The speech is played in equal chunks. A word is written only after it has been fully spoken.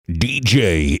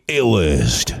DJ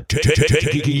Illest,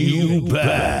 taking you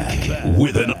back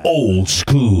with an old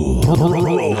school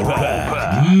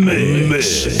throwback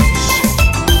mix.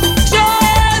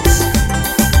 George,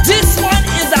 this one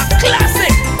is a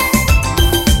classic.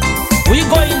 We're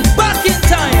going back in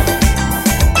time.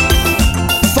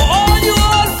 For all you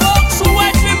old folks who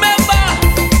might remember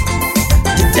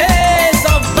the days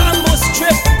of Bamboo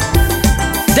Strip,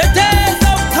 the days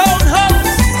of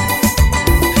Townhouse,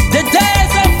 the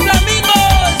days of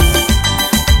Flamingos,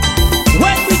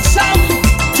 when we jump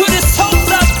to the sounds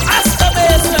of Astor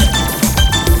Basin.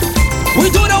 We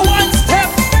do the one step,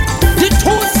 the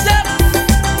two step,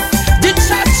 the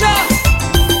cha-cha,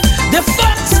 the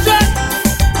foxtrot,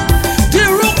 the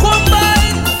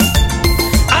rukumbine,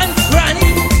 and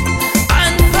granny,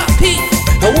 and papi.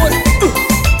 The wood,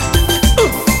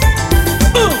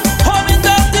 coming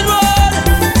down the road.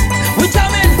 We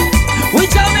jamming, we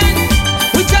jamming,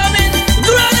 we jamming.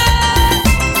 Granny,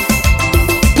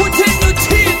 put in your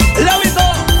teeth, let we go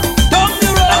down the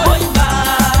road. Going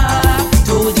back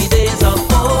to the days of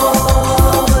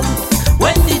old,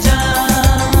 when the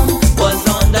jam was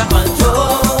under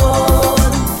control,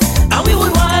 and we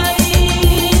would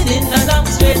wind in a long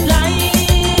straight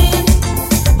line,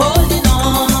 holding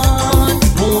on,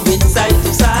 moving side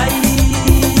to side,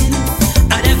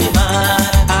 and every man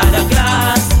had a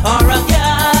glass or a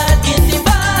girl in the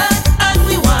back, and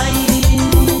we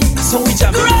wine. So we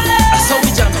jamming, so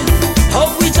we jamming, how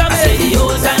we jamming? I say the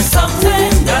old time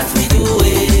something that we do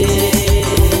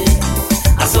it.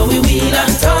 I saw we wheel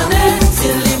and turn it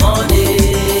till the morning.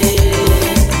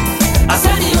 I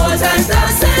said the old time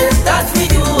dancing that we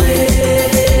do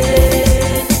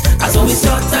it. I saw we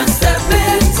shot and step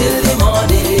in till the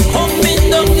morning. Coming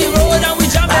down the road and we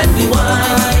jam and we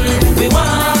whine, we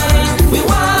whine, we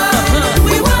whine,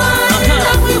 we whine,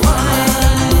 and we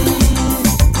whine.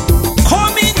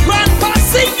 Coming grandpa,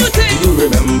 sing you thing. You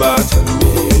remember, tell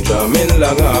me, jamming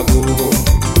long ago,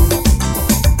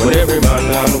 when every man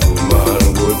and woman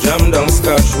would jam down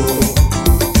Scotch Road.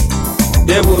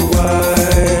 They would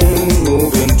whine,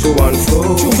 moving to and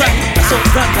fro. So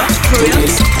grandpa, Korean.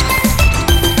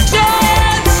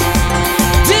 George,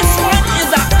 this one is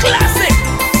a classic.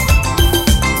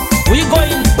 We're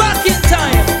going back in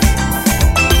time.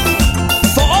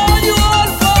 For all you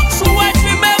old folks who might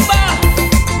remember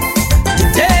the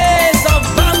days of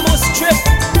Bamboo Strip,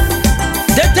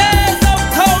 the days of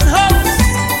Townhouse,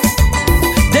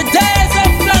 the days of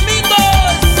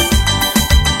Flamingos,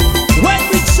 when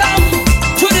we jump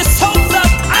to the sounds of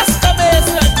Astor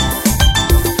Basin.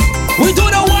 We do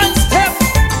the one step,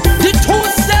 the two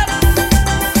step,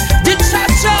 the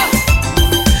cha-cha,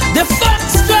 the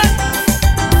foxtrot,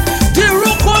 the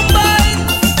rukumbine,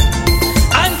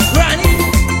 and granny,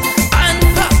 and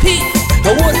papi.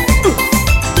 The wood,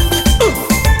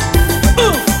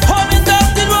 coming down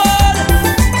the road.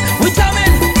 We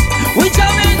jamming, we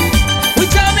jamming, we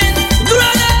jamming.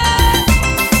 Granny,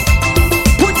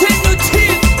 put in your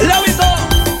teeth, let we go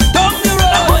down the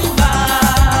road. Going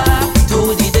back to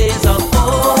the days of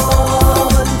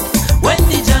old, when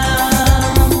the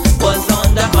jam was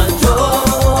under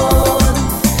control,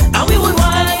 and we would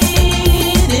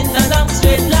wind in a long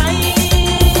straight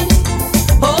line,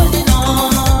 holding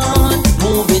on,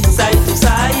 moving side to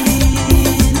side,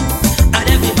 and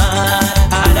every man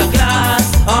had a glass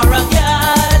or a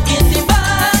girl in the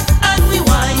back, and we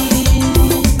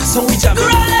wine. So we jamming,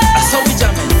 so we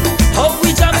jamming, how we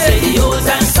jamming? I say the old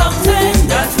time something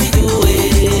that we do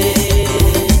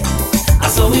it. I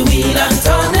saw we wheel and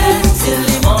turn it till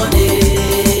the morning.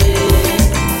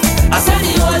 I said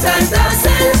the old time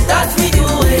dancing that we do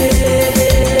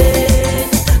it.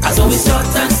 I saw we shot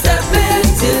and step in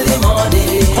till the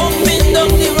morning. Coming down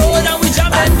the road and we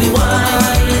jam and we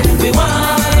whine, we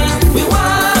whine, we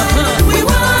whine, we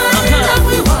whine, and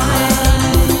we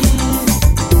whine.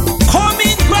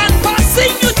 Coming grandpa,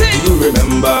 sing you thing. You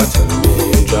remember, tell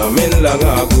me, jamming long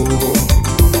ago,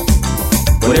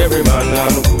 when every man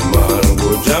and woman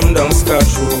would jam down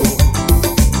Scotch Road.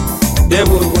 They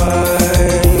would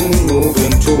whine,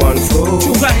 moving to and fro.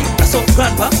 Right, I saw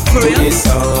grandpa, To Korean. the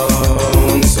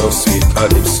sounds of sweet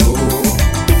calypso,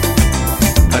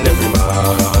 and every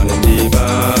man in the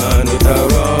band with a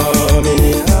rum in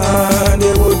his hand,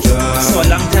 they would jam. So a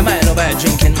long time I know by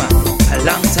drinking, man. A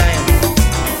long time.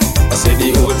 I said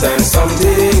the old time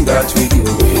something that we do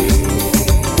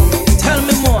it. Tell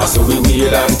me more. So we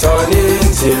wheel and turn it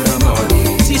till the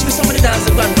morning. Teach me some of the dance,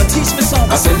 grandpa. Teach me some.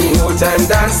 I said the old time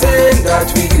dancing that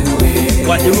we do it.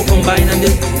 What the combine and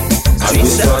the And we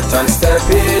shot and step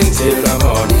in till the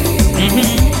morning.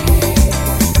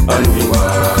 And we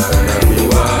whine, and we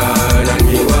whine, and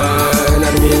we whine,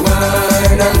 and we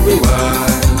whine, and we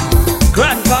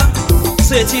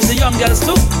play teach the young girls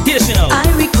too. Here she know. I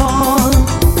recall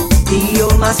the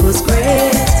old mass was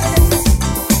great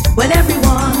when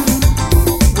everyone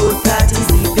would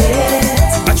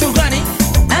participate. A true granny.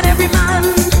 And every man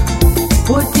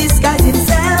would disguise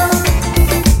himself,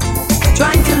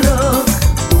 trying to look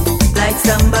like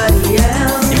somebody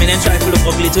else. You mean them try to look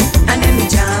ugly too? And then we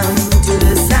jam to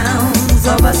the sounds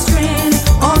of a string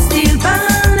or steel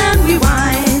band and we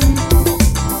whine.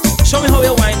 Show me how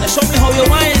you whine. Show me how you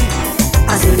whine.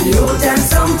 I said the old time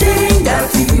something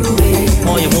that you in.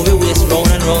 Oh, you move your waist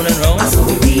round and round and round. I saw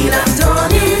we wheel and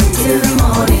turn till the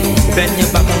morning. Bend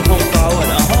your back and come forward.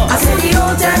 I said the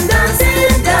old time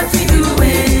dancing that we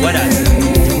doing. What that?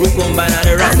 The Rukumba and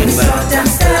the rockin' band. And we start and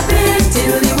stepping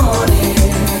till the morning.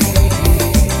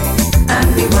 And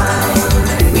we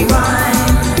whine, we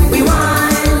whine, we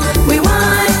whine, we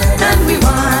whine, and we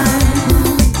whine.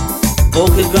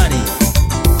 Okay, granny.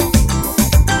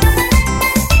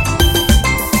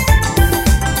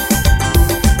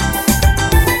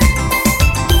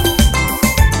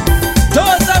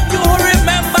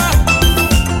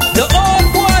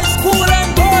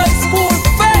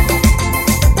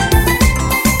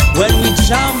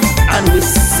 And we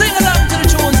sing along to the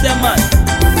tunes, them man.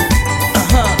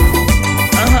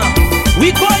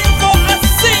 We going for a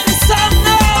sing song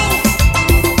now.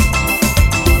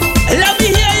 Let me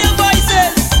hear your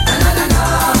voices.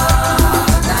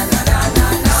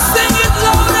 Sing it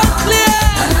loud and clear.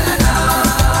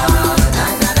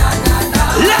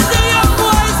 Let the young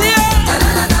boys hear.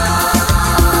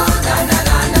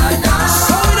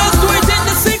 So we just do it in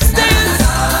the 60s.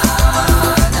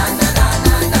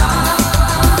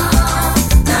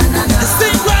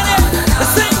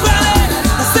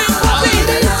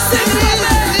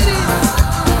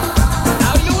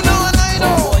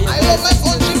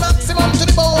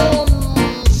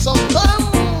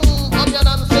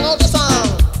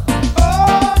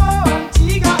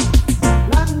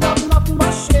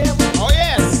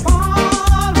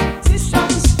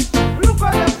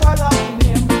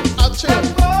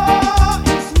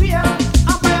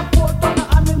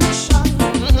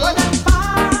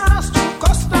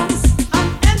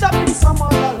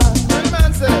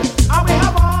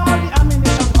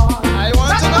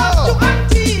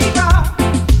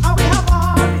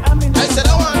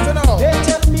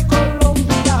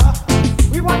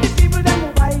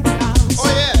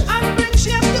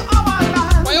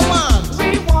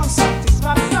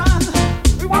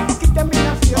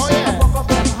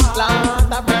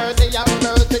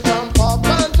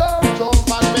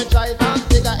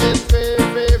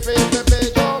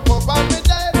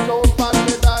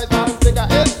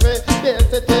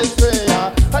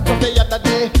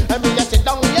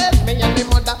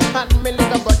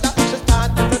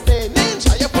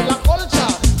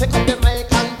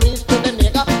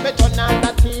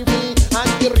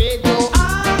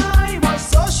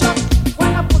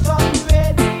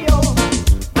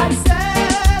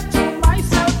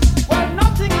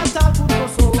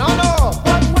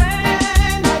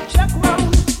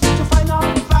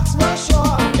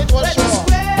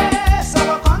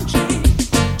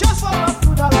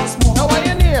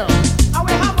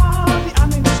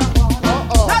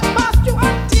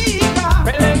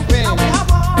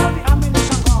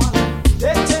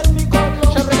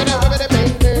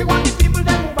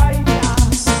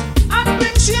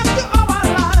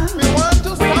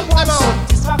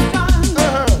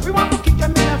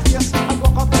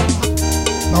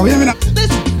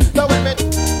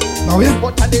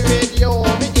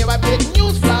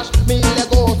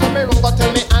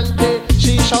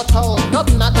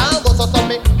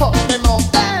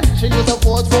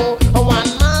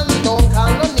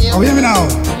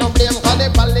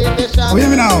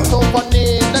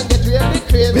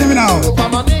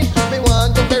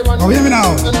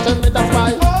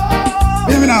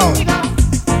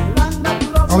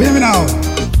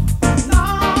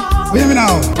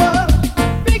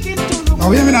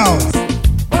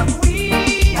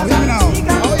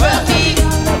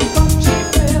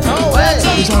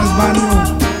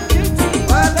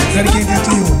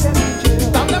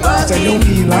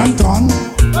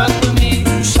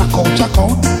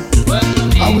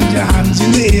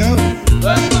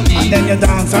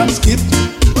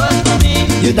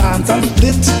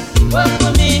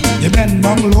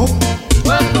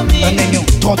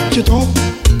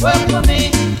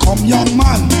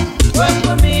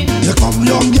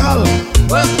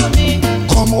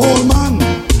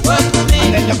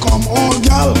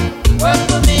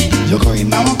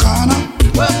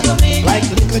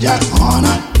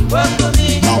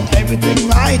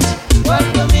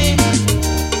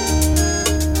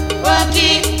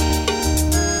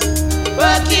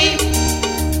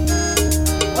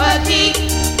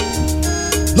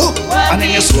 And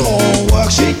then you slow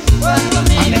work shit.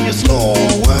 And then you slow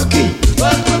work it.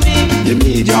 You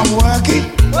medium work it.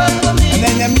 And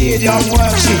then you medium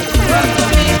work shit.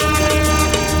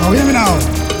 Now hear me now.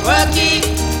 Work it.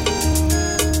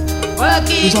 Work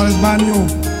it. This one is brand new.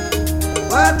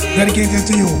 Work it. Dedicated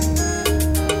to you.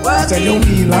 Work Say you it.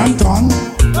 wheel and turn.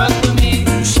 Work for me.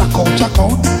 Shack out, shack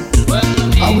out. Work for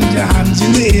me. And with your hands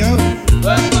in the air.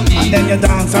 Work for me. And then you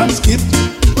dance and skip.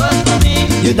 Work for me.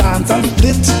 You dance and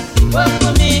split. Work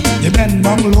for me. You bend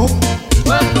down low.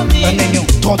 Work for me. And then you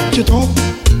touch it up.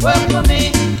 Work for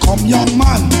me. Come young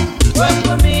man. Work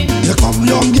for me. You come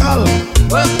young girl.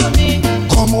 Work for me.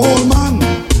 Come old man.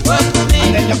 Work for me.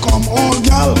 And then you come old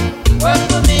girl. Work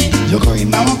for me. You go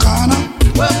in our corner.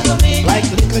 Work for me. Like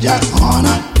little Jack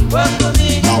Horner. Work for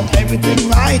me. Now everything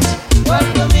right. Work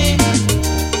for me.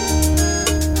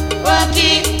 Work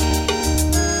it.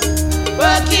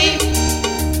 Work it.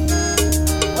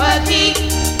 Work it.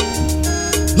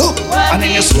 Look. And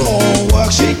then you slow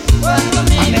work shit. Work for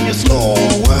me. And then you slow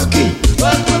work it.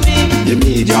 Work for me. You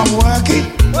medium work it.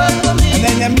 Work for me. And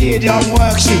then you medium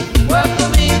work shit. Work for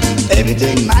me.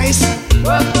 Everything nice.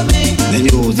 Work for me. The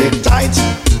music tight.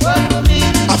 Work for me.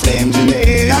 A flames in the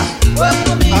area. Work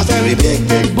for me. I say we big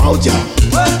bout ya.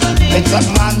 Work for me. It's a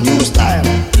brand new style.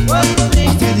 Work for me.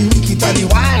 I say the wicked and the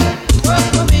wild. Work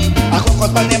for me. I cock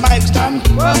up on the mic stand.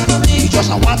 Work for me. You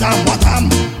just a watam.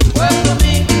 Work for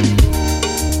me.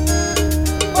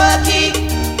 Work it.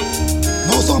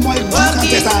 No so much you can it.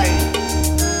 decide.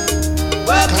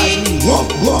 Work it.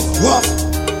 Rough.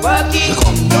 Work You it.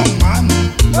 come young man.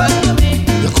 Work for me.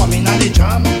 You come in on the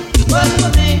jam. Work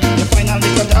for me. You find a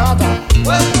little daughter.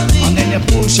 Work for me. And then you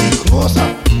push it closer.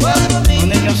 Work for me.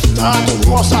 And then you start to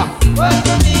roast her. Work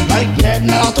for me. Like bread in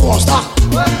a toaster.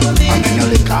 Work for me. And then you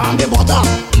lick on the butter.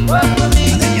 Work for me.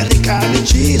 And then you lick on the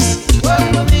cheese. Work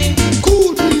for me.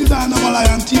 Cool breeze and a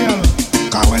lion tail.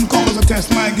 Cause when cockles a test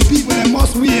mic, the people they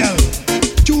must wheel.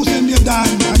 Choosing the dan,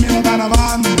 I mean a van a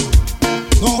van.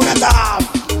 No let off.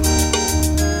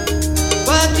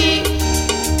 Work it.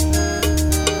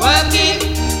 Work it.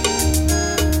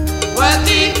 Work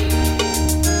it.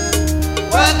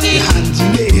 Work The it. hands in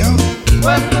the air.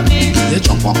 Work for me. They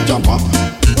jump up.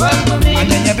 Work for me. And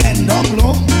then you bend down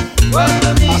low. Work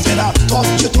for me. I said I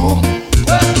touch your toe.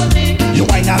 Work for me. You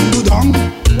whine and go down.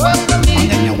 Work for And me.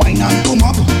 then you whine and come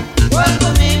up. Work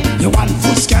for me. You 1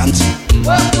 foot scant.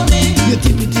 Work for me. You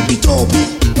tippy toppy.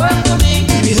 Work for me.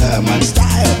 Baby Herman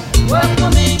style. Work for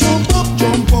me. Jump up.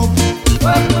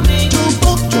 Work for me. Jump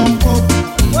up.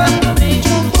 Work for me.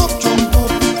 Jump up.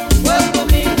 Work for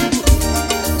me.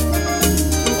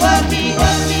 Work it.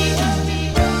 Work it.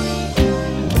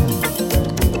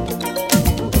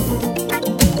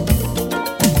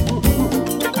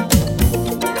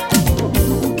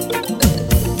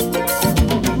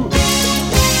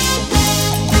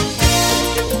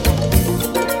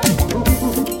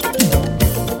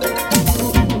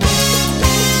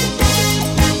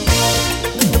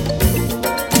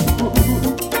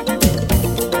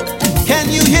 Can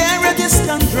you hear a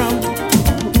distant drum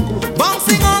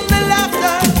bouncing on the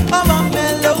laughter of a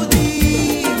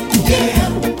melody?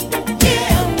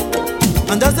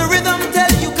 And does the rhythm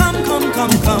tell you come?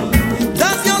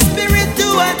 Does your spirit do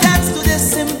a dance to this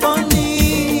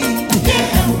symphony?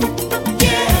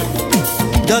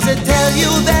 Does it tell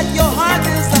you that your heart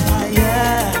is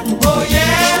higher? Oh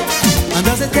yeah. And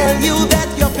does it tell you that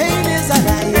your pain is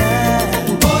higher?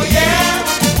 Oh yeah.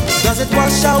 Does it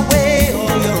wash away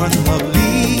all your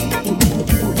unlovely?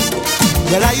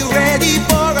 Well, are you ready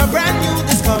for a brand new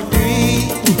discovery?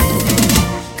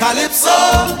 Calypso,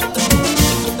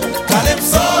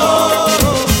 Calypso,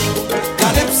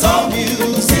 Calypso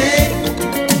music.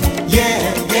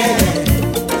 Yeah.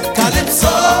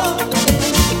 Calypso,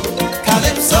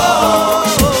 Calypso,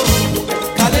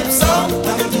 Calypso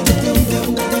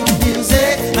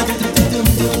music.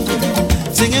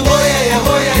 Singing, oh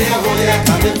yeah,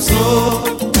 Calypso.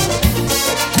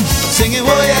 Singing,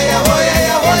 oh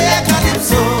yeah,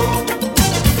 Calypso.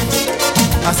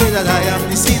 I say that I am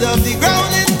the seed of the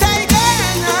ground and tiger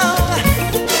now.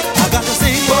 I got to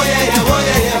sing, oh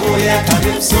yeah,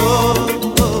 Calypso.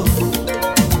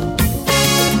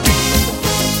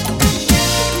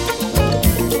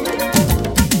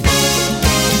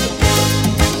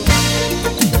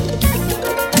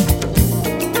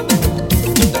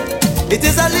 It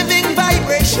is a living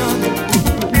vibration,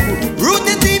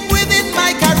 rooted deep within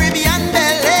my Caribbean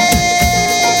belly.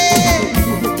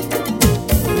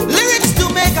 Lyrics to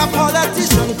make a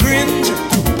politician cringe,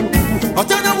 or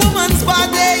turn a woman's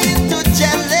body into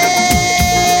jelly.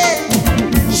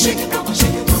 Shake it, mama,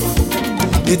 shake it,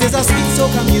 mama. It is a sweet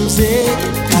soca music,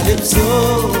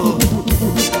 Calypso.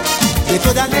 they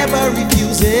could have never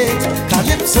refuse it.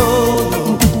 Calypso,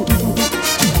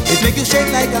 it make you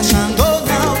shake like a Shango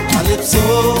now.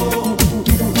 Calypso,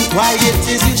 why it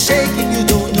is you shaking, you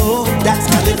don't know. That's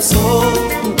Calypso.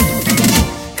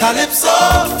 Calypso,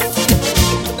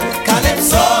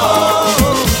 Calypso,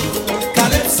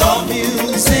 Calypso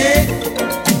music.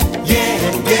 Yeah,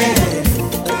 yeah.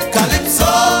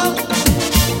 Calypso,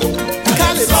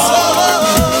 Calypso,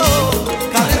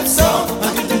 Calypso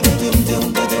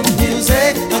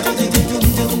music.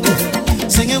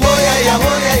 Singing oh yeah yeah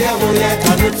oh yeah yeah oh yeah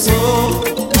Calypso.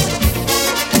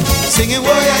 Singing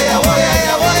oh yeah yeah oh yeah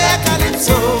yeah oh yeah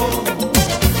Calypso.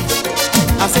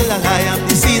 I say that I am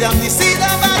the seed, I'm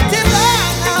active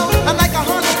now. I'm like a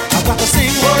honey. I've got to sing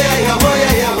oh yeah yeah oh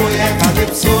yeah yeah oh yeah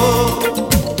Calypso.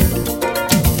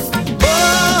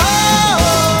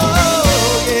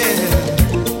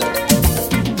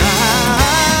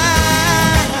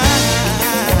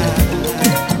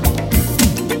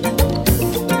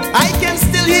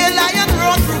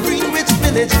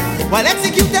 While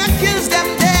executor kills them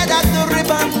dead at the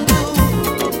ribbon.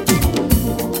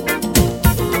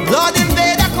 Lord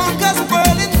Invader conquers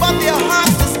Berlin, but their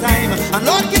hearts this time. And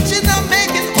Lord Kitchener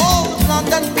making old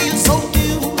London feel so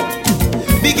new.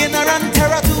 Beginner and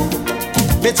Terror too.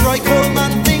 Fitzroy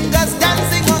Coleman fingers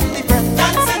dancing on the fret.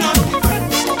 Dancing on the fret.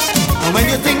 And when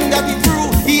you think that he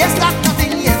through, he has got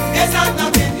nothing yet. Has got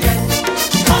nothing yet.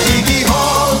 Carnegie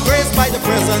Hall graced by the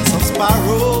presence of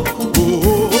Sparrow.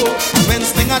 When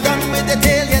Stinger done with the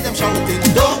tail, yeah, them shouting,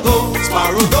 don't go,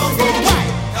 Sparrow, don't go. Why?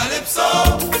 Calypso,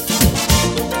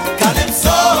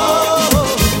 Calypso,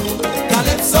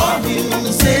 Calypso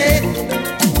music.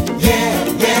 Yeah,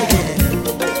 yeah, yeah.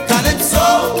 Calypso,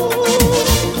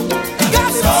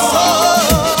 Calypso,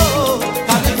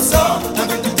 Calypso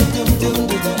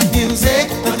music.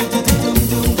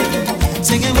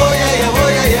 Singing, oh yeah, yeah, oh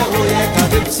yeah, yeah, oh yeah,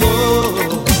 Calypso.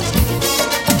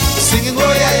 Singing,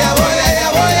 oh yeah, yeah, oh yeah,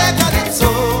 yeah, oh yeah, Calypso.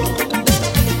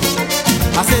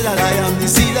 I say that I am the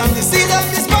seed, I'm the seed of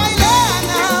this boy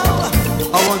now.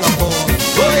 I wanna fall,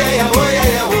 oh yeah, yeah, oh yeah,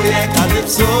 yeah, oh yeah,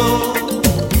 Calypso.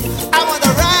 I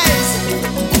wanna rise,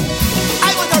 I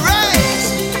wanna rise.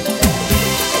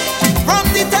 From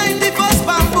the time the first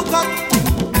bamboo cut,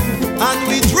 and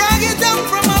we drag it down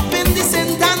from up in the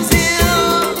St. Anne's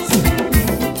Hills.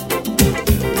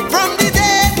 From the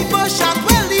day the first shot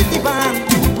will leave the band,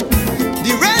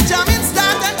 the red jamming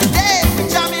started today, we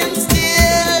jamming still.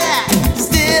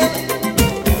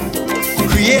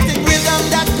 Creating rhythm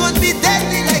that could be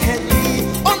deadly like Henry.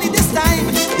 Only this time,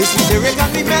 this lyric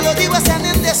and the melody was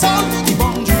sending their soul to the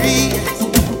boundaries.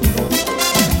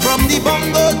 From the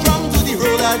bongo drum to the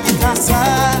roller guitar.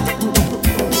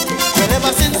 Well,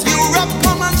 ever since Europe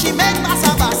come and she make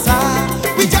bassa bassa,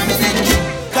 we jamming in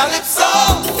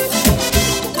Calypso,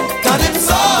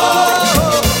 Calypso,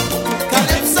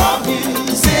 Calypso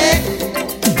music.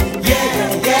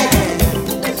 Yeah, yeah,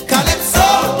 Calypso,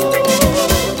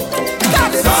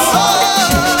 Calypso,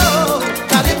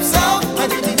 Calypso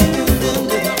music.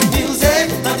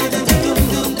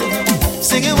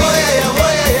 Singing oh yeah, yeah,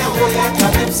 oh yeah, yeah, oh yeah,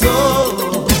 Calypso.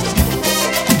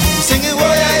 Singing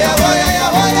oh yeah, yeah, oh yeah,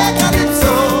 yeah, oh yeah,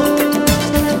 Calypso.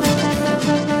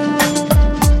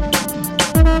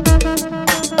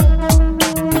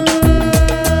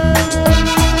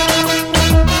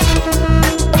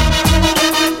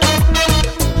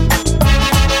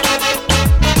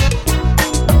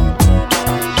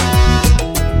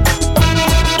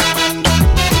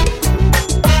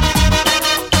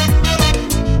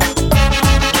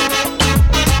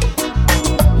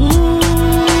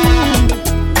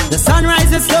 The sun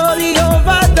rises slowly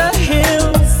over the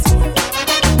hills.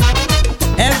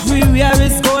 Everywhere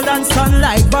is gold and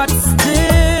sunlight, but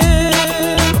still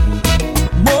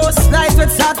most nights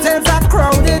with hotels are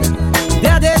crowded.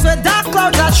 There are days where dark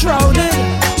clouds are shrouded.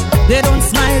 They don't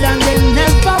smile and they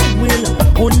never will.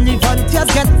 Only volunteers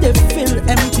get their fill.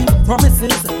 Empty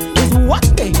promises is what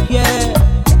they hear.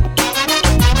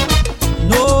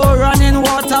 No running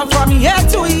water from year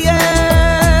to year.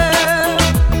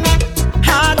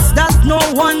 Hearts that no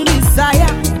one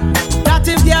desire. That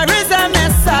if there is a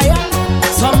Messiah,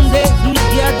 someday he'll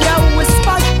hear their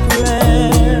whispered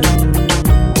prayer.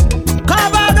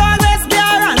 Covered always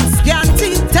bare and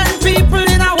scanty. 10 people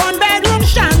in a one-bedroom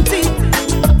shanty.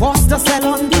 Forced to sell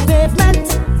on the pavement.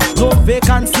 No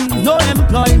vacancy, no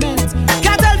employment.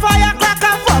 Kettle fire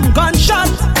cracker from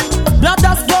gunshot. Blood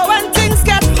does flow when things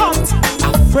get hot.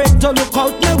 Afraid to look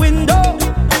out the window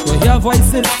to hear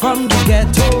voices from the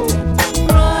ghetto.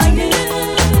 Crying,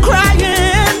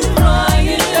 crying,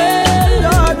 crying,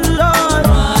 Lord, Lord,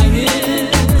 crying,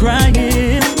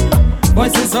 crying.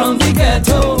 Voices from the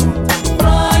ghetto.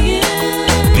 Crying,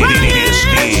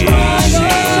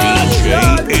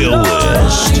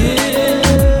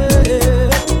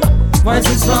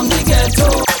 Voices from the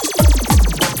ghetto.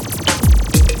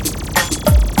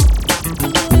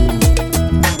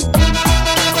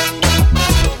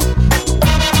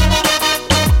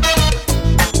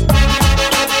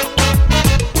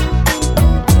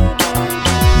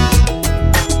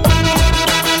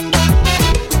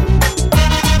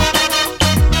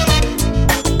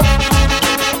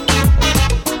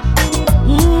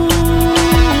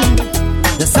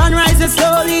 The sun rises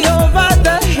slowly over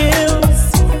the hills.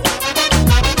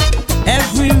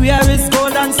 Everywhere is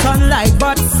golden sunlight,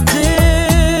 but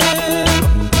still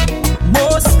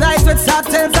most nights with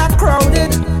hotels are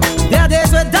crowded. There are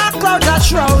days where dark clouds are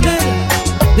shrouded.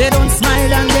 They don't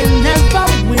smile and they never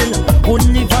will.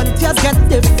 Only volunteers get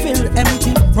the fill.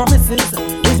 Empty promises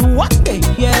is what they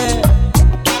hear.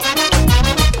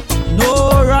 No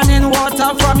running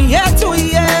water from year to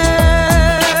year.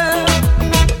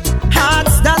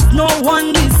 Hearts that no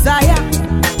one desire.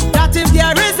 That if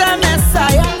there is a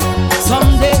Messiah,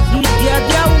 someday he'll hear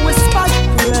their whispered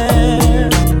prayer.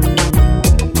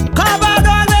 Covered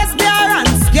always bare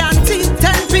and scanty.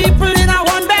 10 people in a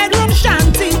one-bedroom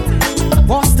shanty.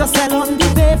 Forced to sell on the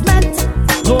pavement.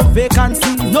 No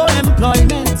vacancy, no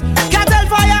employment. Cattle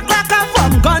fire cracker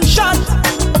from gunshot.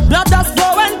 Blood does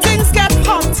flow when things get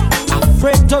hot.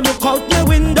 Afraid to look out the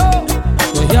window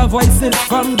to hear voices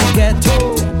from the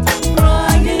ghetto.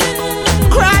 Crying,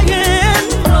 crying,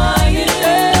 crying,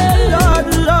 Lord,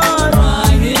 Lord,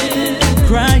 crying,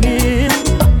 crying.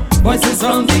 Voices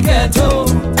from the ghetto.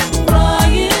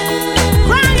 Crying,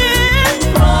 crying,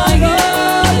 crying,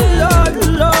 Lord,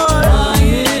 Lord,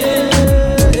 Crying.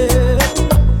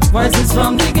 Voices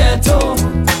from the ghetto.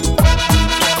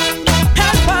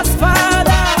 help us,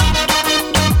 Father,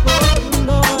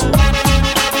 Lord.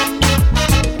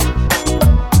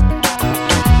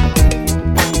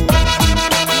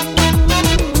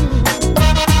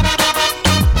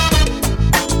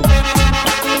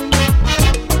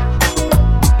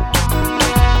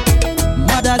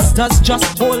 Mothers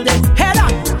just hold their head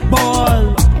up,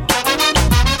 ball.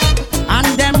 And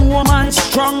them woman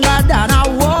stronger than a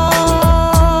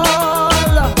wall.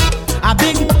 A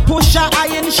big pusher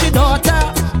eyeing she daughter.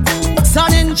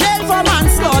 Son in jail for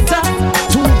manslaughter.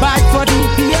 Too bad for the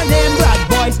name bad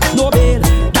boys. No bail,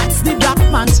 that's the black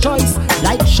man's choice.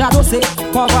 Like Shadow say,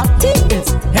 poverty is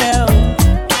hell.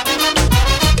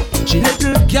 She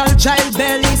little girl child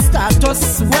belly start to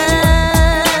swell.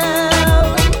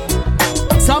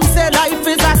 Some say life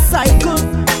is a cycle,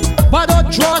 but don't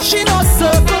draw she no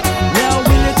circle. Where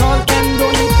will it all end?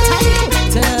 Only time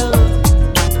could tell.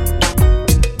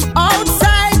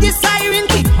 Outside the siren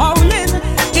keep howling,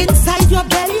 inside your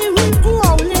belly will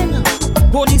growling.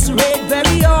 Police raid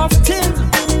very often,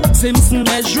 Simpson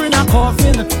measuring a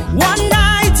coffin. One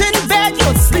night in bed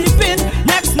you're sleeping,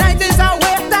 next night is a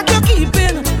wake that you're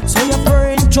keeping. So you're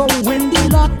praying to win the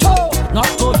lotto, not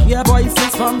to hear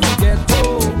voices from the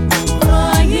ghetto.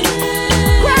 Crying,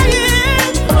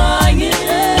 Crying, crying,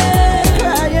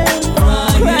 crying,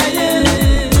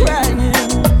 crying, crying.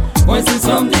 Voices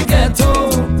from the ghetto.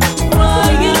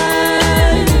 Crying,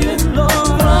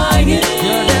 Lord, crying,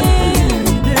 hear them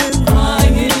pleading.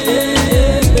 crying.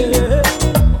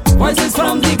 Voices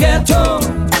from the ghetto.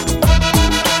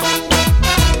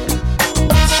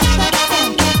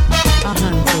 A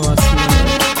hand to us,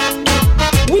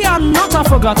 Lord. We are not a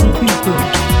forgotten people.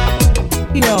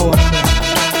 Hear our prayer.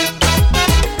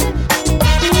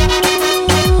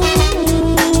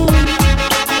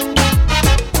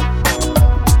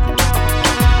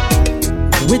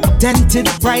 With dented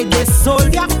pride they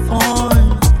soldier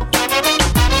on.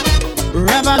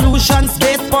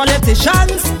 Revolutions-based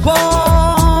politicians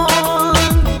born.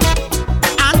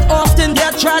 And often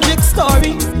their tragic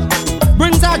story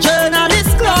brings a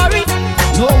journalist glory.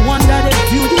 No wonder they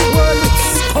view the world with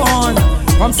scorn.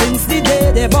 From since the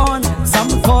day they born,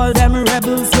 some call them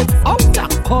rebels without a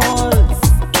cause.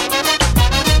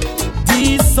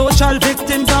 These social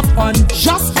victims of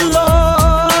unjust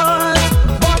laws,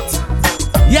 but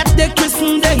yet they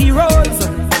christen the heroes,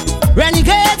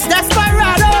 renegades,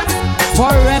 desperados,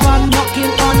 forever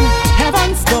knocking on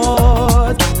heaven's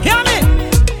doors. Hear me?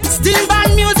 Steel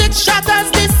band music shatters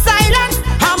the silence,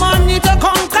 harmony to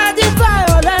conquer the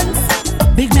violence.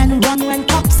 Big men run when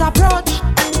cops approach,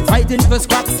 fighting for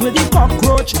scraps with the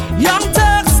cockroach. Young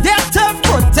Turks, they're tough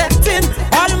protecting,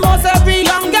 almost every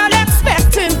young girl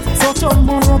expecting. So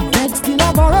tomorrow begs the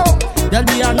tomorrow, there'll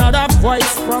be another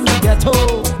voice from the ghetto.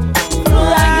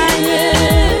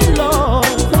 Crying, Lord,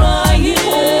 Crying,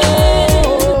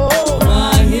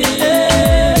 crying,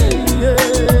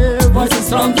 voices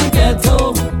from the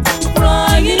ghetto.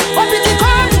 Crying,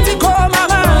 Mama.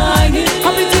 crying,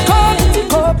 Happy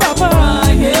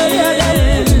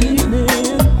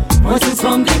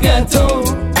from the ghetto.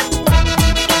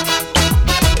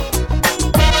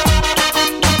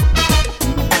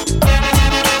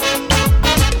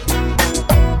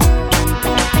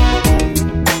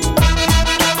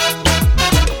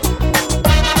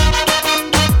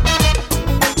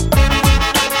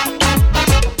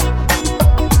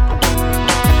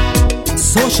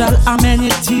 Social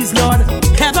amenities, Lord,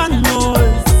 heaven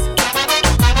knows.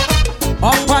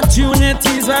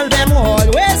 Opportunities, well, them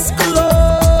always close.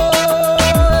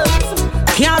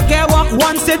 Can't get work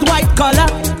once it white collar.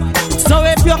 So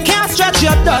if you can't stretch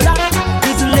your dollar,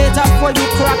 it's later for you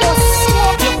crack or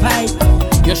smoke your pipe.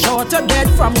 You're short of dead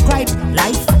from gripe.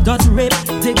 Life does rape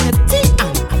dignity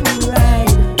and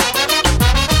pride.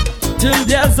 Till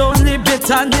there's only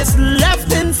bitterness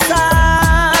left inside.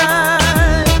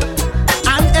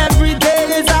 Every day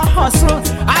is a hustle.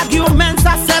 Arguments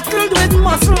are settled with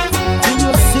muscle. Till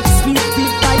you're 6 feet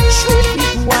deep by 3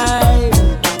 feet wide.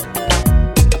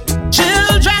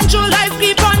 Children through life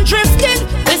keep on drifting.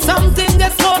 There's something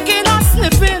they're smoking or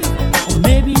sniffing. Or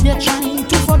maybe they're trying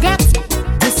to forget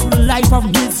this life of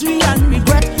misery and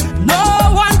regret. No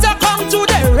one to come to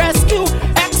their rescue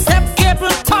except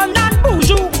Capleton and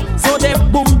Buju. So they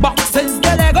boom boxes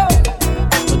the Lego.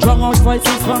 The drunk out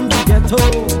voices from the ghetto.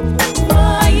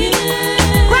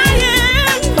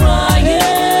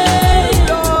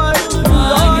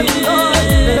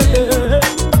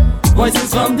 Voices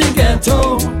from the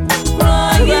ghetto,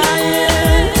 crying,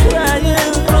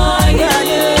 crying, crying,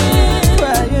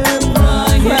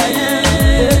 crying,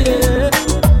 crying.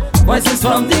 Voices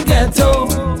from the ghetto,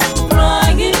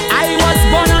 crying. I was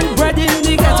born and bred in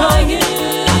the ghetto. I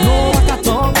know what I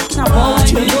talk about,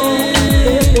 you know.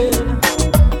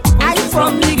 I'm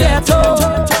from the ghetto.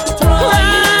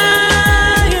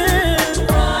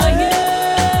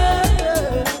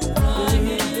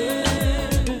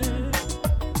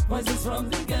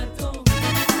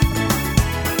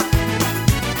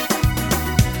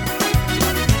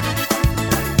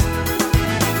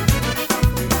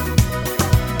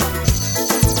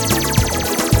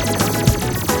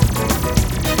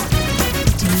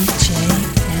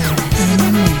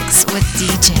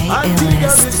 Antigua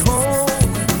is home,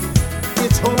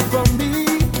 it's home for me.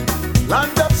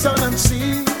 Land of sun and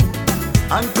sea,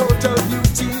 and total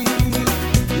beauty.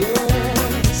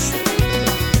 Yes,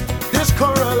 this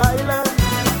coral island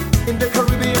in the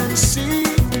Caribbean Sea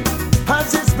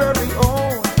has its very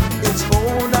own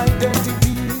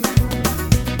identity.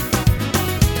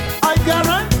 I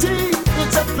guarantee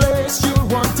it's a place you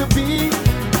want to be.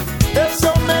 There's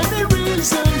so many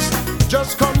reasons,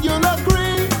 just come you'll agree.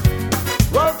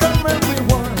 Welcome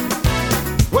everyone,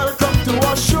 welcome to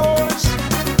our shores.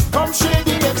 Come share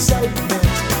the excitement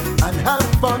and have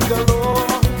fun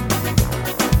galore.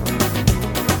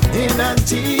 In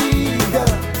Antigua,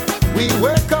 we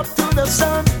wake up to the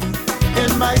sun.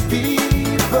 And my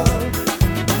people,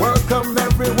 welcome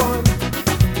everyone.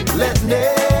 Let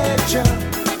nature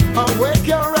awake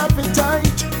your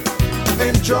appetite.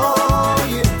 Enjoy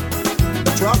it,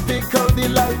 the tropical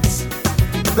delights,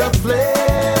 the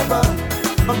flavor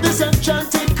of this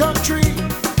enchanting country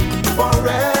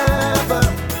forever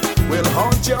will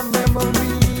haunt your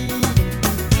memory.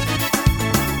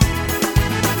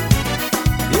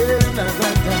 Yeah, na, na,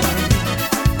 na.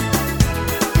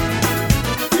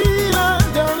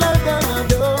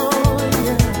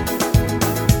 Yeah.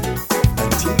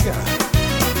 Antigua.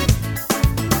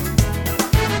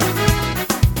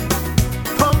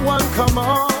 Come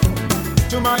on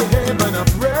to my haven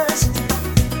of rest.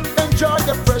 Enjoy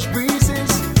the fresh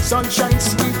breezes, sunshine,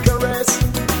 sweet caress.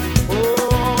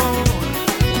 Oh,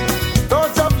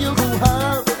 those of you who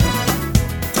have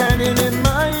tanning in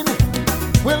mind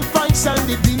will find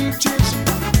sandy beaches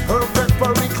perfect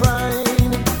for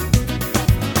recline.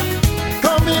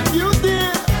 Come if you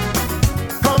dare,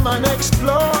 come and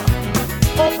explore.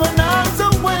 Open arms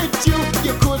await you,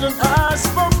 you couldn't ask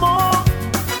for more.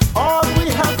 All we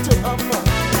have to offer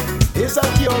is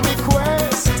at your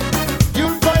request.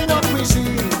 You'll find our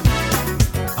cuisine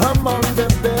among the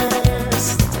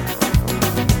best.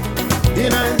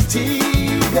 In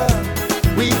Antigua,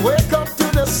 we wake up to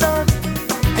the sun.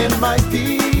 And my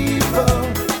people,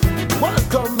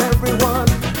 welcome everyone.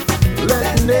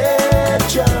 Let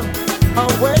nature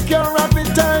awake your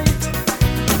appetite.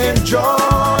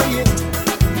 Enjoy it,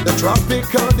 the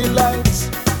tropical delights,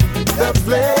 the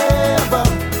flavor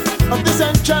of this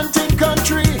enchanting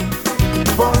country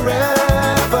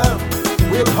forever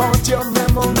will haunt your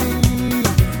memory.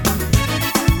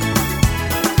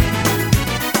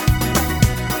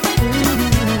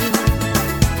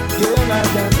 Yeah, la,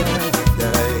 la, la,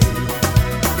 la.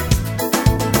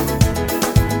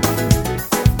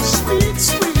 Sweet,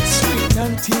 sweet, sweet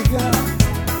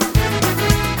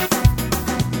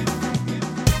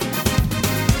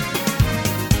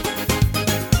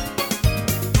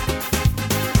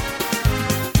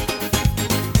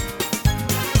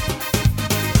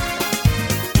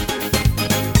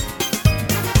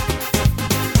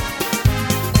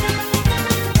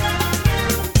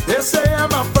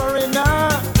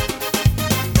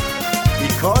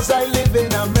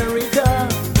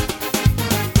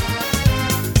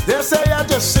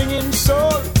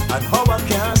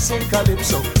sing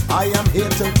calypso. I am here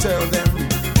to tell them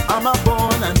I'm a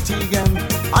born Antiguan.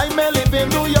 I may live in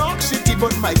New York City,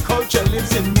 but my culture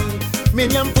lives in me.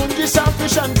 Miniam punji,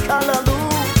 saltfish and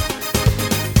callaloo.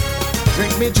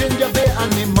 Drink me ginger beer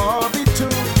and me Marby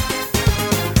too.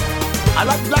 I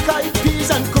like black-eyed peas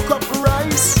and cook up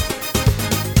rice.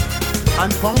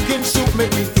 And pumpkin soup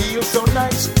make me feel so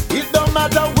nice. It don't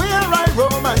matter where I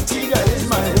roam, Antigua is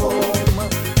my home.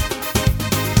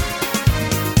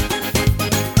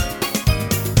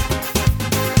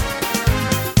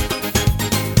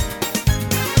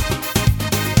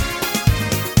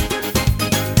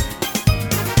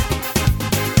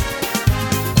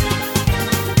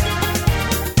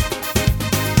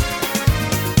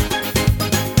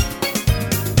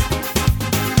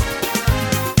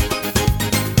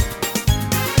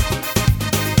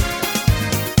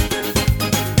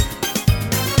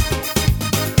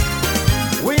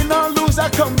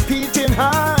 Competing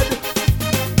hard.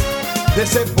 They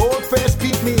say bold-faced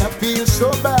beat me, I feel so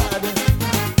bad.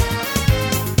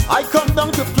 I come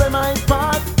down to play my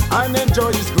part and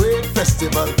enjoy this great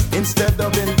festival. Instead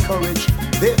of encourage,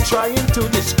 they're trying to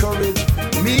discourage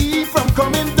me from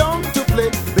coming down to play.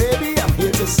 Baby, I'm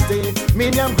here to stay.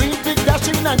 Miniam green pig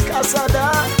dashing and casada.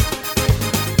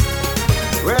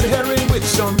 Red herring with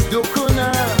some dukuna.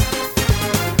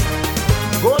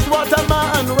 Goat water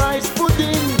and rice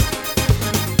pudding.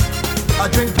 I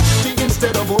drink tea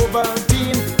instead of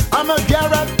Ovaltine. I'm a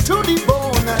Garrett to the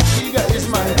bone. Antigua is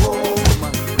my home.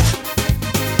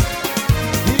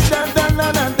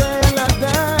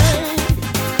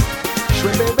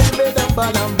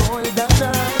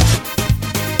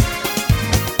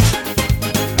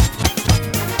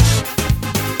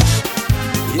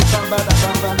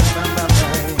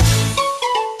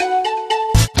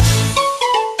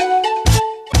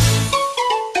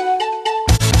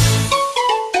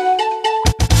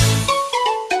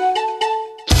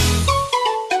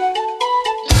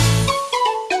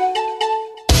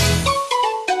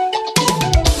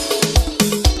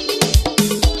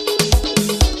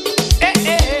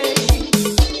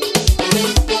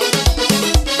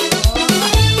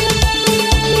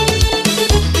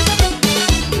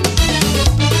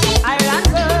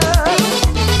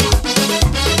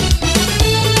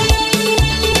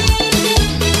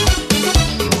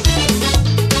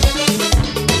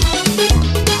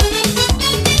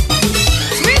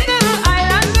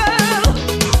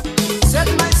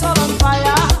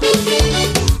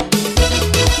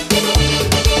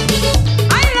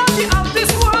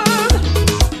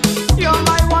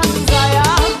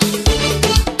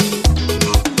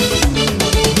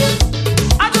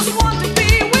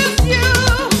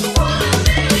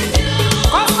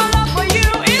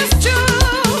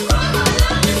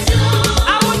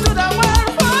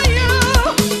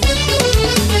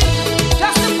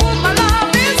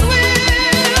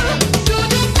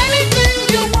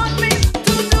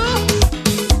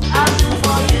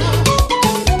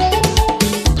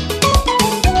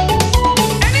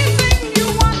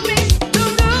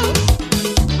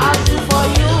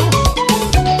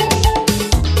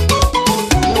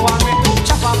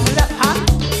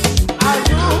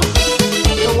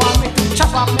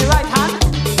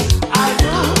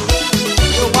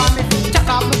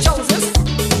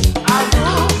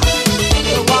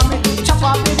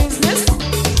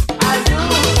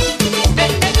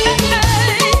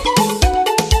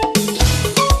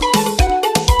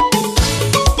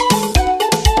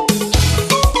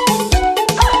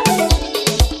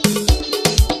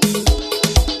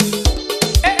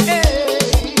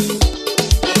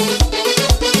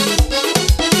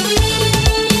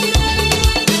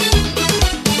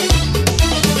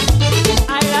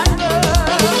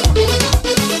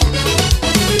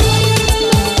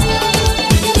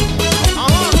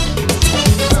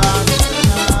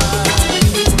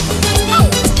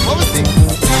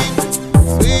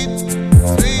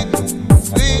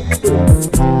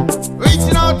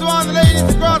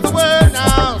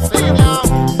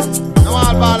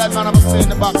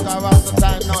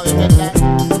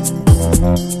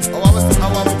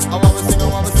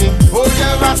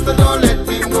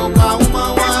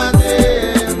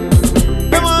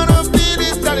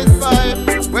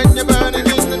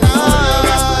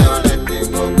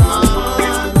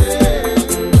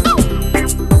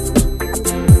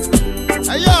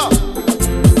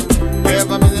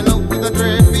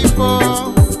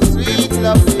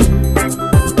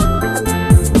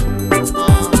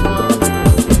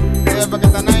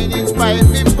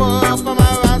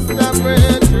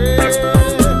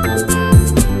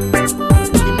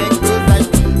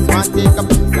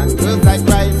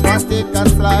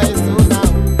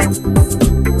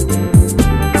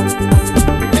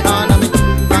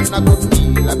 and a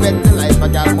good meal. A better life, a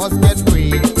girl must get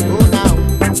free. Oh now.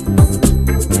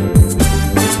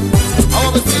 I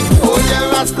want to sing, oh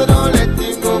yeah, Rasta, don't let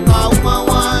him go, cause woman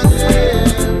wants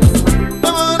him.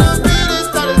 Don't wanna feel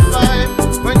satisfied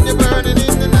when you're burning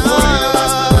in the night. Oh yeah,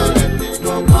 Rasta, don't let him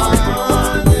go, cause woman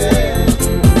wants him.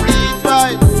 Eat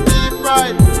right, sleep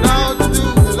right, now to do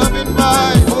the loving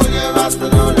right. Oh yeah, Rasta,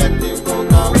 don't let him go,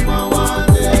 cause woman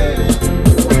wants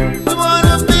him. Don't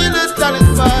wanna feel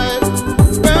satisfied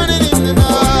burning in the night.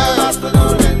 Oh yeah, Rasta,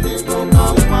 don't let him go.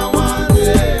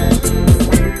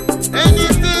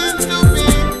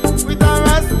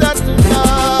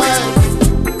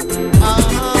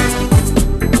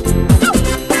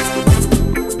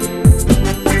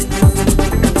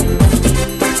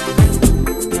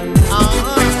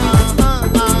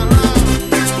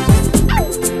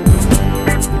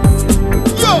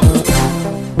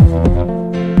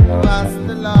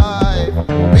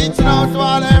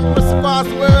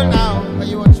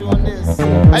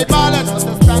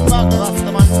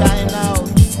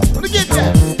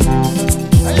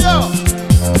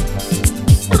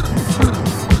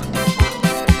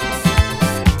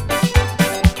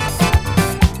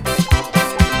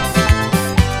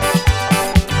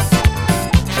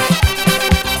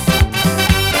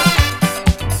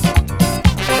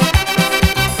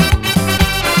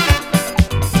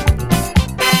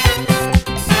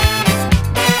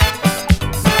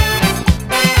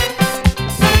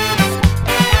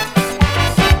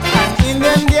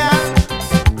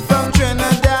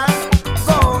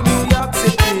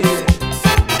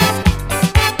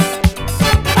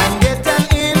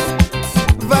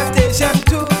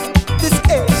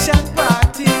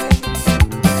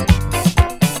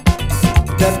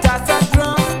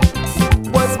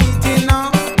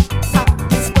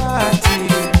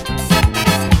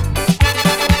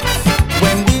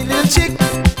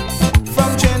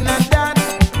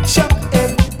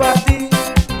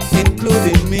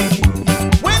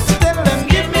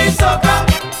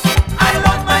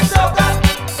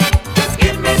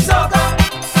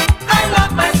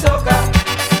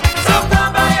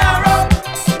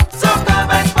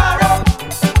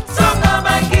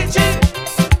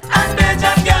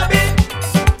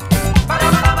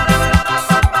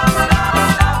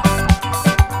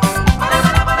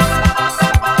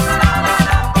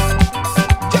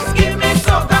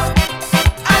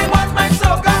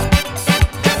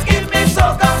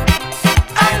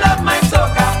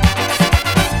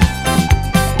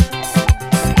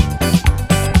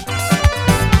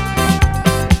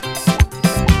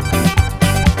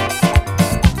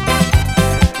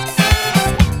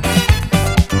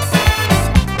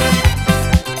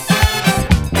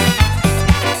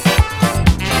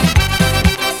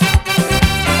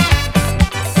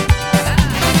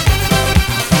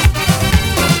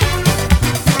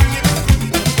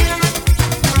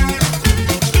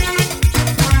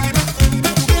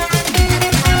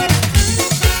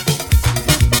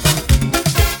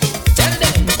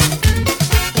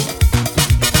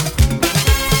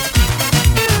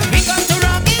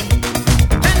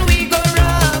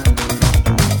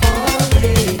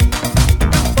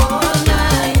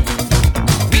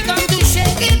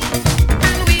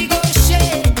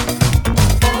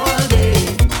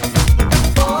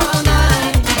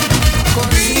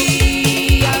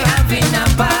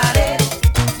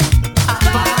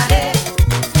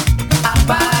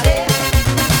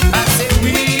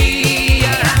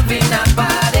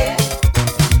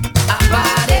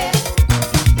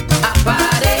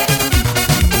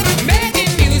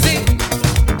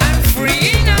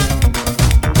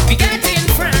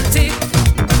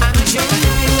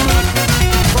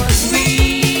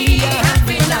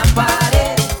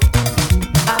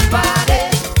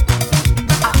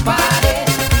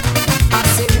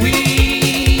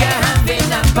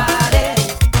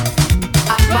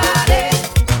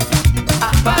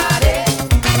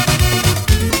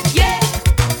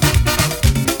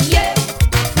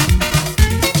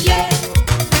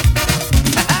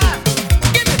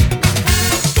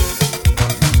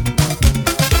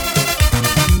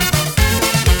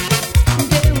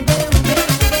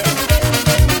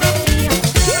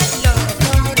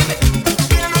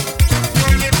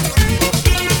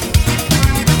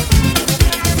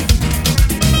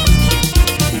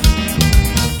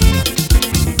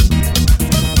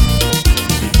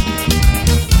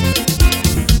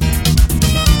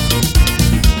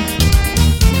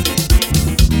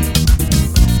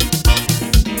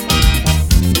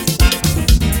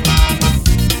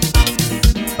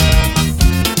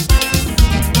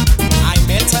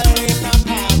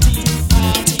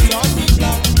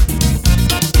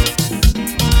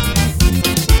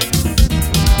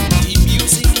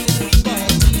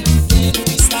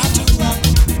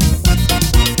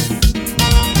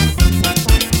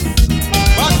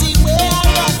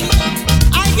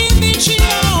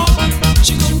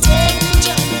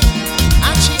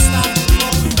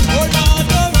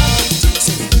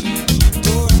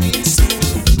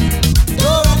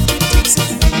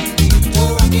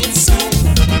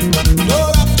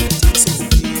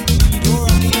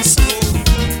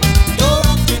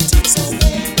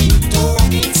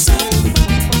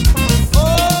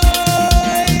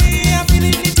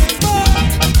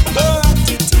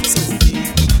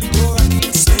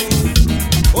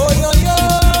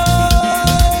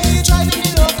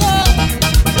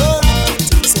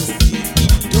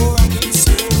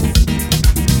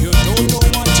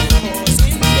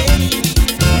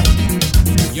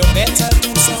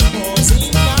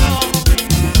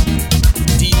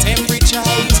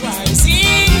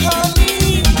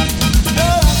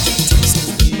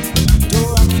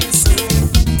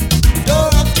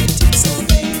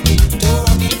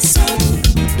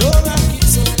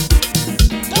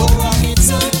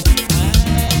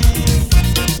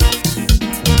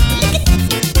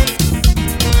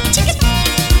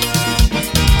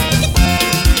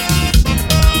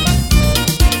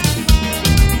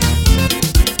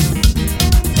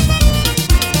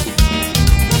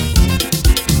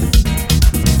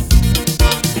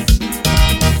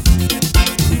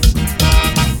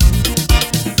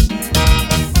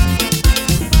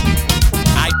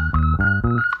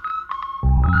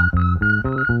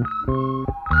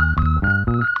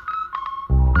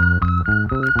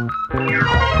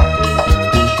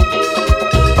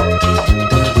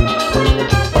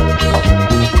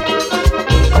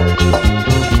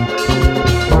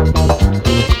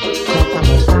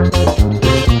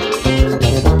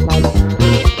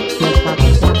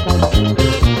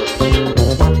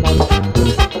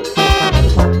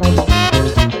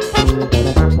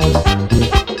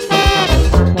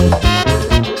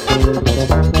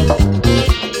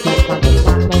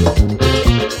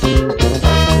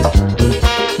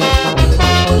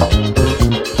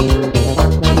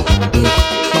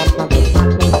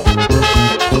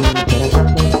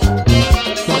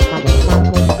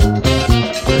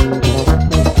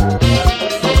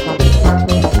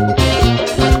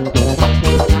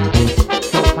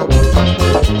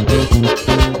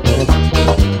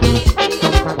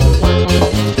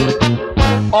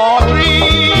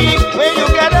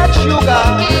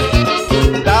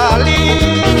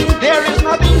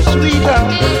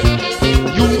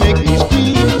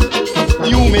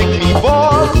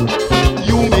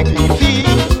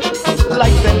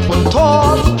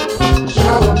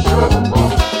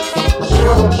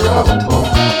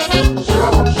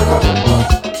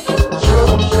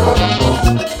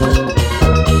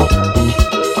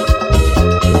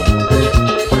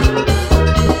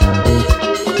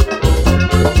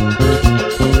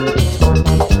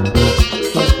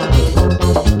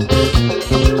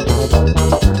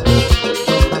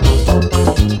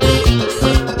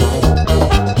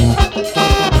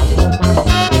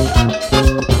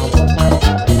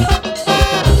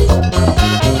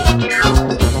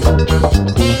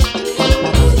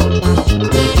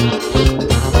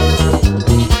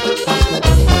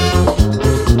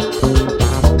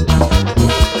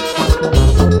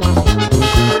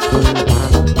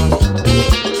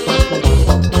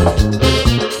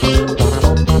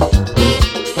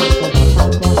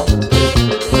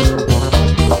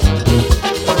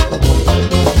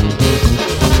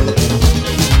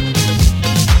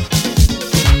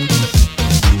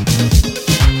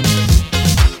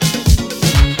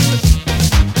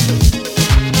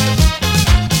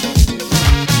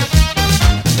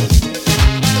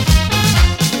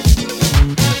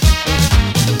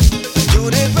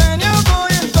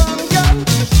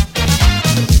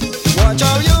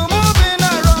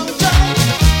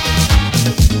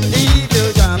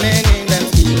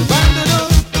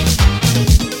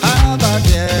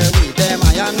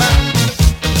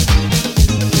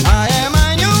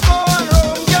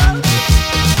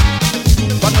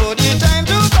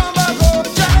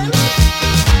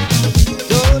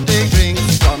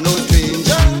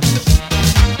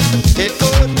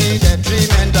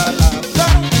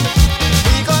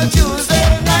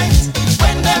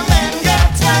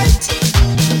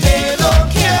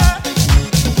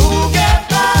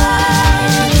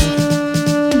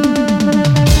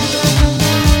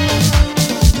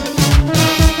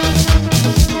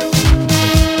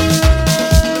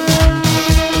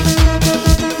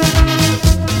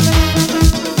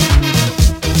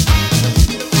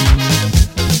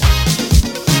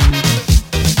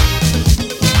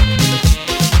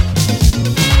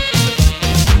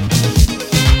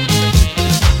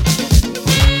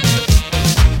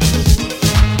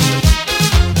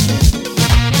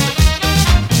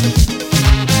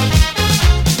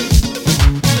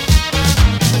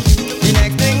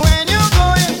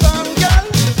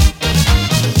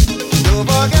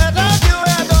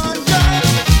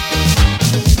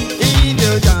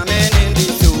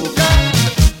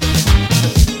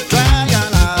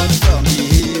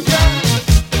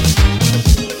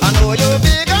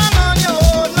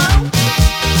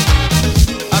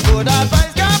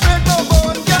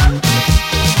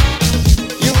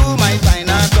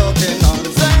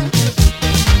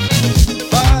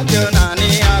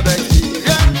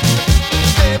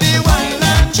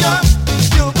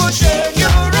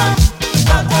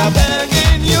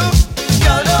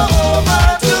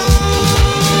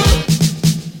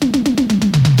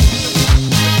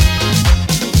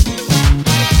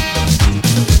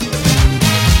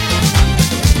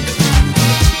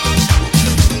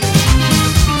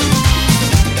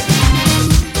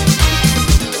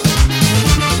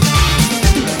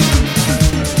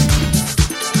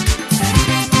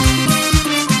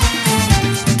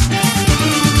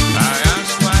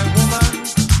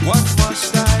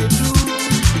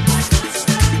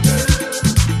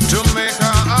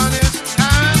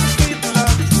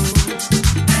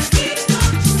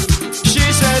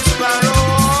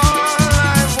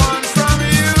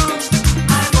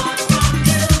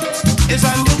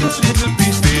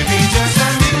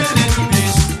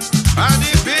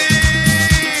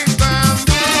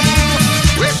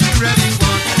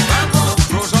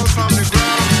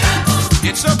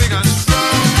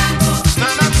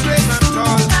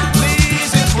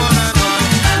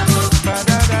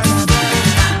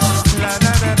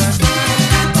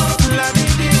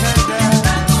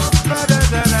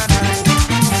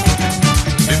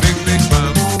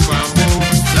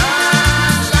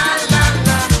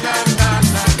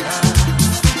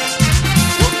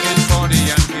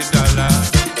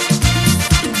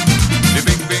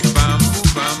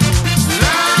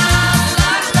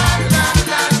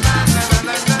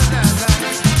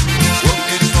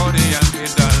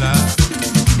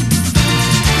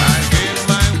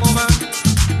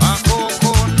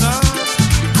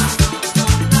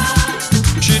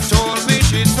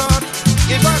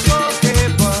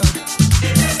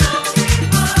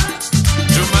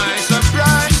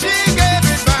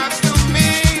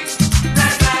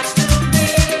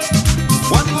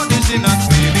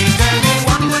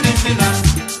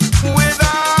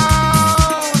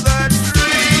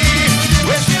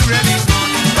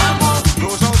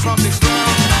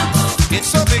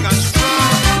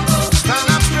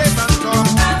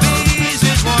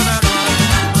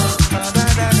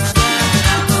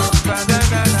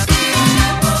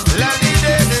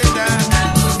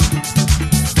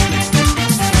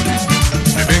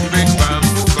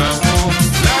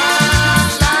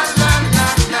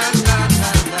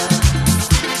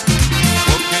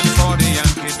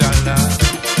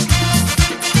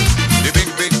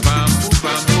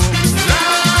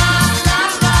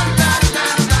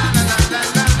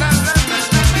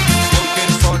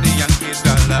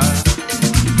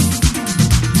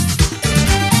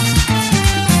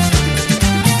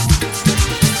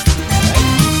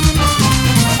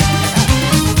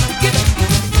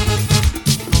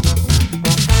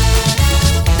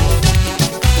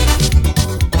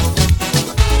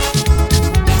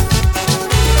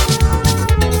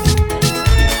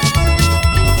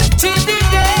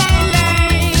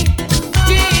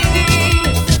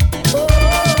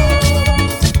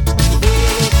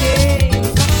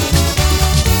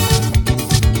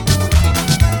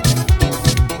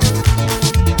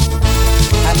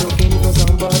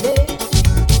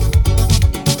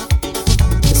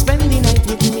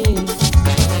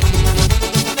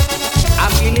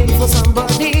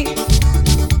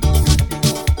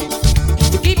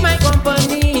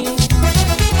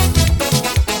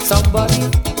 Somebody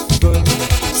good,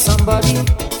 somebody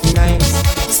nice,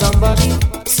 somebody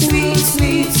sweet,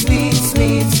 sweet, sweet,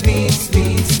 sweet, sweet,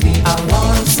 sweet, sweet. I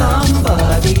want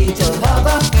somebody to hug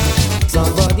up,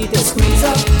 somebody to squeeze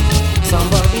up,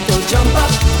 somebody to jump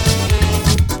up,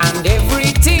 and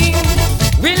everything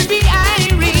will be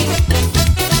airy,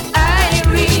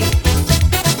 airy,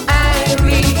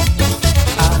 airy,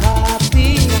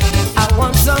 happy. I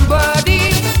want somebody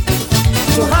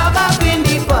to hug up in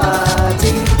the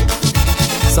party,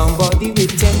 somebody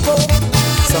with tempo,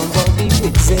 somebody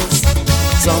with sense,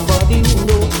 somebody who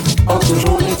know how to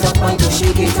roll it up and to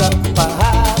shake it up.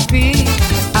 Happy.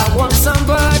 I want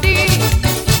somebody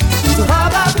to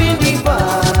hug up in the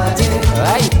party.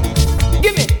 Right.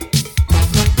 Give me.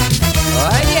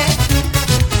 Oh yeah.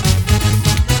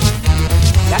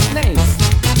 That's nice.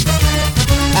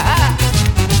 Ah.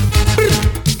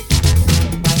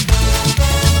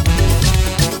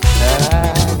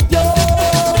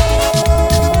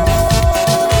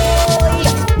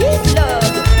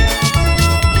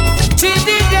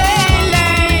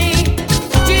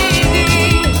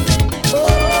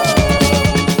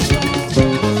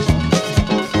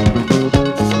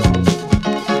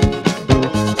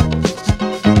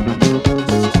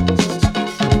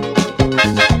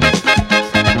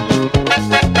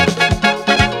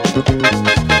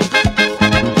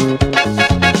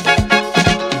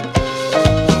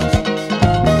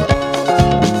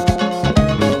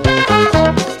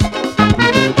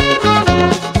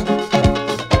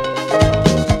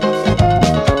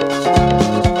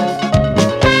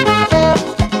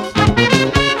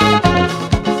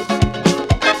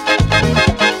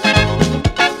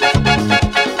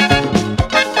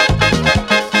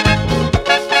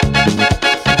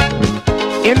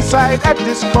 Inside at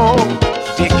disco,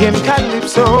 digging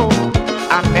calypso,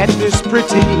 I met this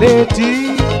pretty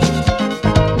lady.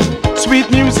 Sweet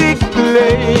music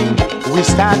playing, we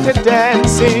started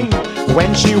dancing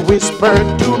when she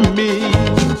whispered to me,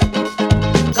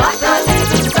 got a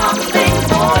little something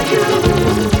for you.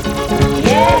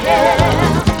 Yeah, yeah.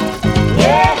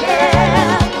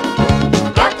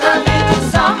 Got a little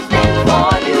something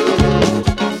for you.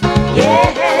 Yeah,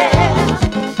 yeah.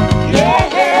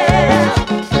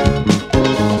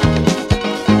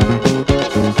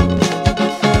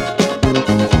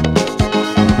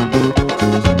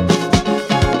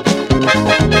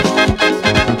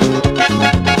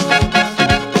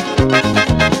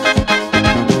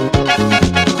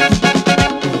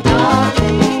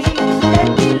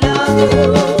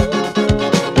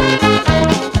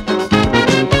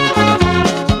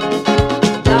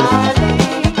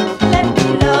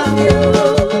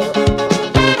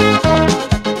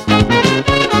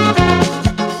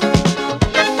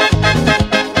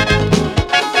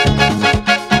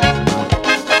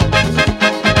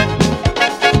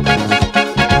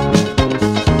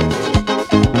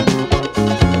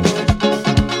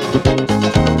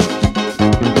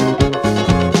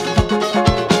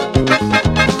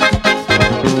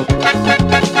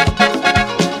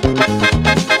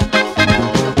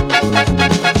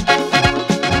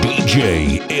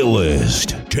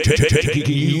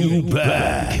 Taking you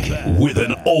back with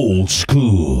an old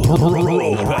school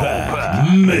throwback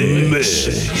mix.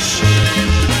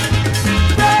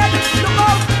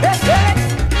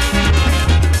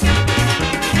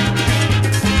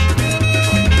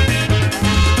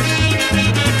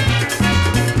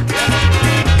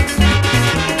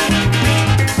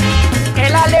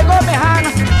 Ella Lego me hand,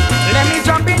 let me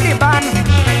jump in the van.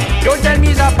 Don't tell me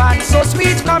it's a band so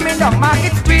sweet coming down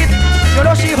Market Street. You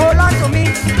know she hold on to me,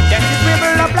 then she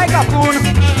swivel up like a spoon.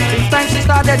 This time she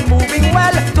started moving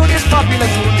well to this popular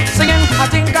tune, singing, I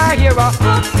think I hear her.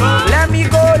 Let me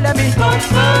go, let me.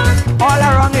 All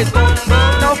around is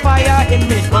no fire in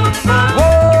me.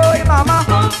 Whoa, mama,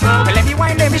 let me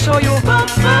wine, let me show you.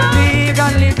 Big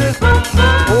and little,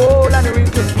 old and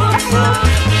wrinkle.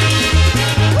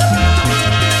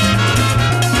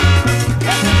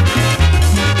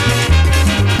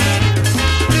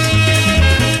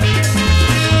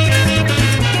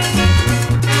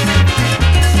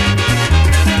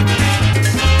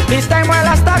 This time while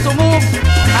I start to move,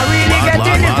 I really get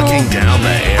in the groove.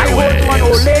 I hold one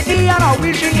old lady and I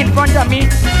wheel she in front of me.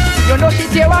 You know she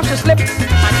tear off, she slip,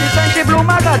 and this time she blew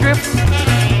my drift.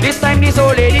 This time this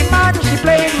old lady mad, she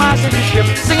playing master ship,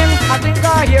 singing, I think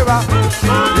I hear her.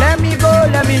 Let me go,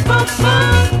 let me.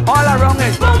 All around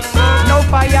is no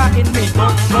fire in me.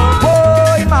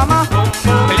 Boy, mama,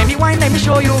 let me wine, let me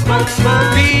show you.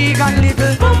 Big and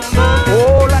little,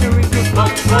 old and wrinkle.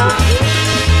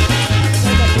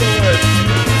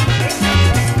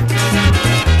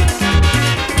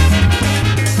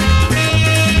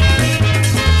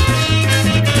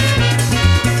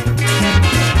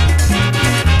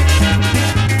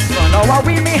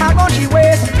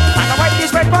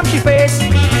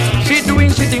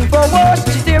 or worse,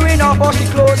 she tearing off all she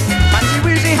clothes. And she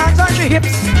wheels her hands on she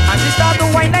hips, and she start to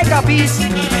whine like a beast.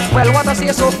 Well, what I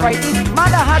say so frightened,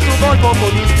 mother had to call for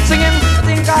police. Singing, I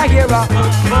think I hear her.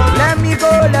 Let me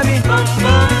go, let me.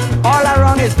 All I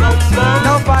wrong is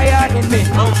no fire in me.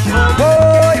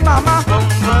 Boy, mama,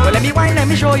 well, let me whine, let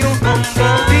me show you.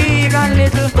 Big and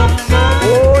little,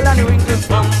 old and wrinkled.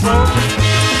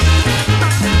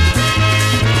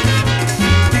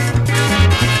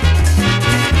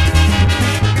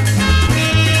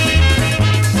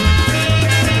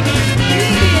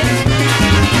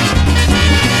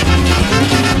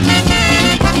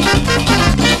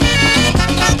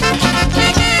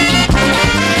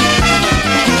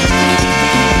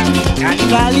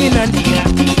 Calling and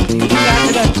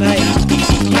got fire.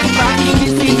 Back in the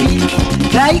city,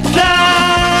 like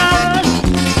that.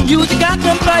 Music got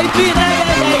them piping,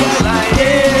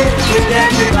 with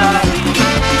everybody.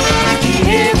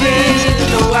 Behaving,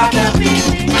 no other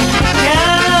feeling.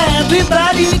 Yeah,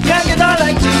 everybody can get all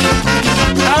like this.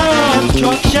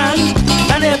 Obstruction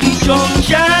and every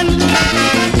junction.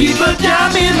 People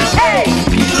jamming, hey.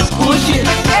 People pushing,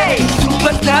 hey.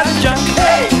 Superstar jump,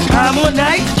 hey.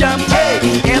 Harmonize jump, hey.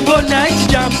 Ebonize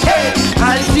jump, hey.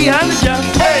 Halcyon jump,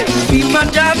 hey. People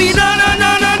jamming, no.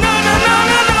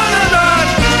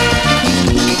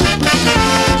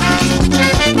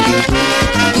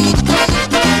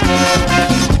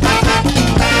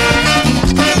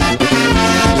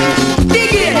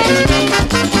 Dig it.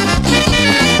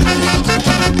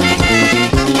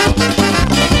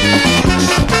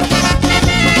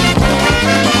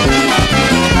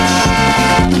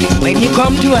 When you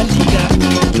come to Antigua,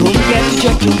 don't get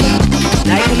checked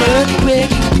like an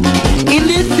earthquake in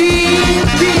the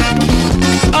city.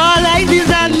 All eyes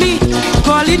is on me,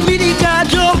 calling me the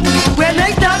Cajo. When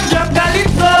I start jump,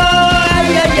 calypso,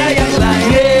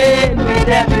 flying with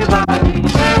everybody.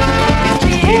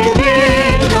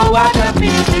 Misbehaving, no other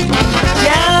pity.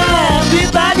 Yeah,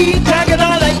 everybody can get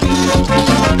all like me.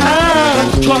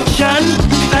 Obstruction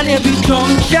and every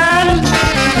junction.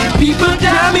 People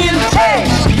jamming, hey.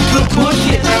 People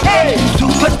pushing, hey.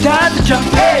 Superstars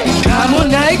jump, hey.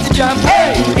 Harmonize jump,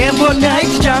 hey.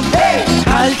 Ebonize jump, hey.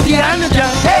 Halcyon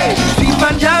jump, hey.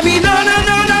 People jamming, no.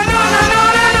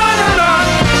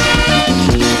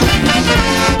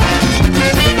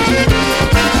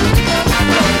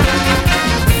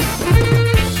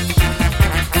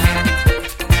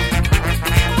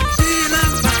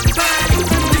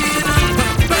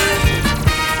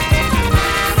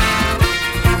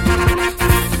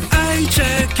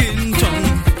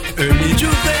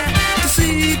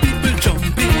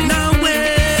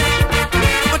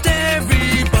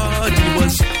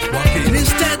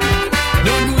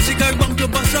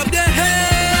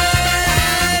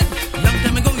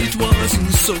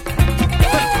 So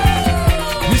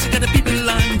music at the